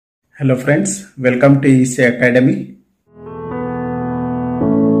Hello friends, welcome to EC Academy.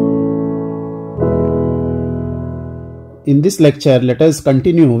 In this lecture, let us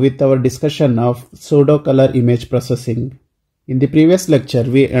continue with our discussion of pseudo color image processing. In the previous lecture,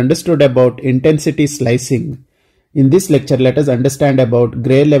 we understood about intensity slicing. In this lecture, let us understand about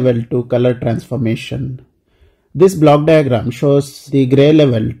gray level to color transformation. This block diagram shows the gray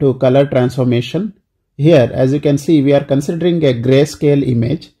level to color transformation. Here, as you can see, we are considering a grayscale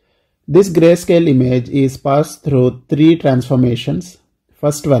image. This grayscale image is passed through three transformations.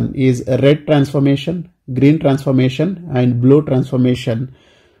 First one is a red transformation, green transformation and blue transformation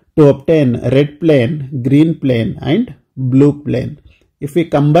to obtain red plane, green plane and blue plane. If we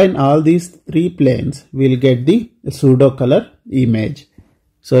combine all these three planes, we will get the pseudo color image.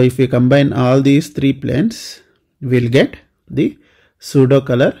 So if we combine all these three planes, we will get the pseudo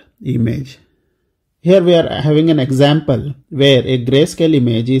color image. Here we are having an example where a grayscale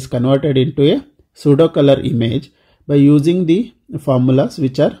image is converted into a pseudo color image by using the formulas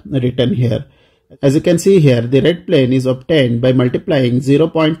which are written here. As you can see here, the red plane is obtained by multiplying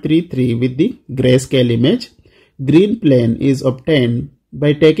 0.33 with the grayscale image. Green plane is obtained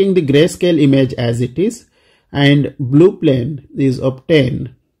by taking the grayscale image as it is, and blue plane is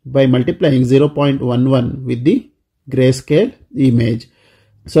obtained by multiplying 0.11 with the grayscale image.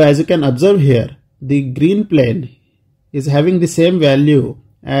 So as you can observe here, the green plane is having the same value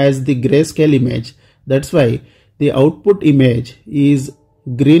as the grayscale image. That's why the output image is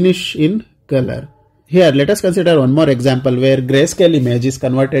greenish in color. Here let us consider one more example where grayscale image is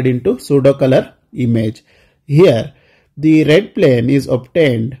converted into pseudo color image. Here the red plane is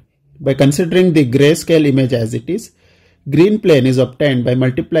obtained by considering the grayscale image as it is. Green plane is obtained by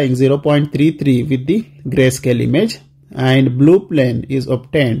multiplying 0.33 with the grayscale image, and blue plane is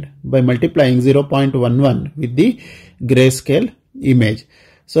obtained by multiplying 0.11 with the grayscale image.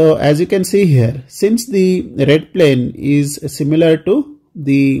 So as you can see here, since the red plane is similar to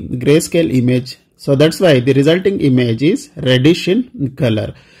the grayscale image, so that's why the resulting image is reddish in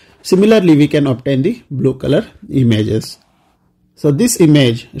color. Similarly, we can obtain the blue color images. So this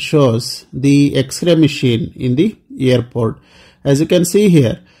image shows the X-ray machine in the airport. As you can see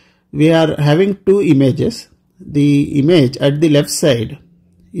here, we are having two images. The image at the left side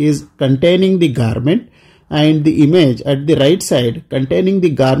is containing the garment, and the image at the right side containing the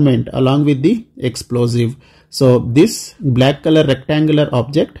garment along with the explosive. So this black color rectangular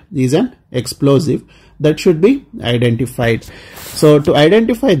object is an explosive that should be identified. So to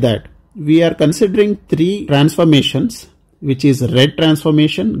identify that, we are considering three transformations, which is red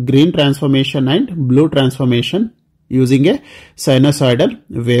transformation, green transformation and blue transformation, using a sinusoidal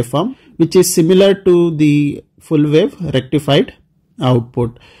waveform which is similar to the full wave rectified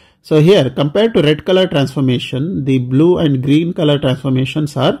output. So here, compared to red color transformation, the blue and green color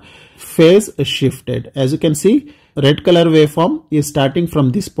transformations are phase shifted. As you can see, red color waveform is starting from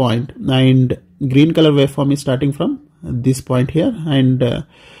this point and green color waveform is starting from this point here, and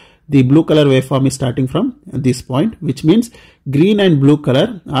the blue color waveform is starting from this point, which means green and blue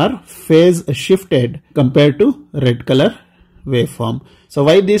color are phase shifted compared to red color waveform. So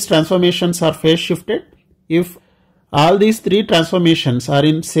why these transformations are phase shifted? If all these three transformations are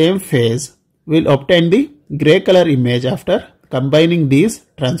in same phase, we'll obtain the gray color image after combining these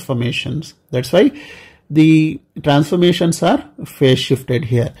transformations. That's why the transformations are phase shifted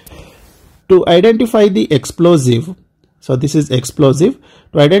here. To identify the explosive, so this is explosive.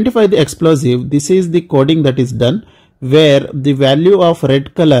 To identify the explosive, this is the coding that is done where the value of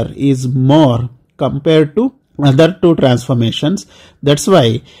red color is more compared to other two transformations. That's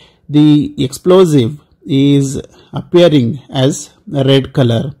why the explosive is appearing as a red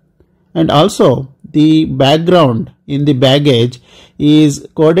color, and also the background in the baggage is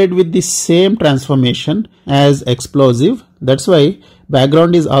coded with the same transformation as explosive. That's why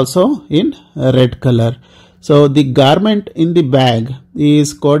background is also in red color. So the garment in the bag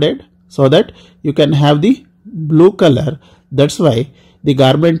is coded so that you can have the blue color. That's why the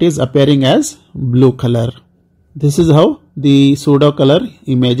garment is appearing as blue color. This is how the pseudo color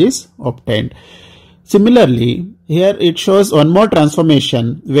image is obtained. Similarly, here it shows one more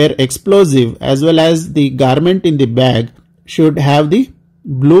transformation where explosive as well as the garment in the bag should have the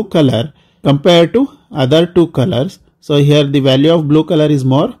blue color compared to other two colors. So here the value of blue color is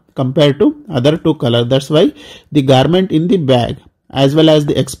more compared to other two colors. That's why the garment in the bag as well as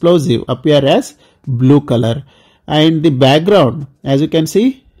the explosive appear as blue color. And the background, as you can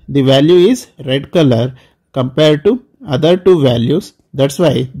see, the value is red color compared to other two values. That's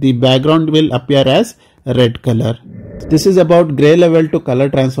why the background will appear as red color. This is about gray level to color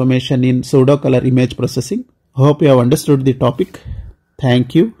transformation in pseudo color image processing. Hope you have understood the topic.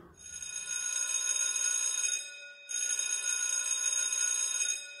 Thank you.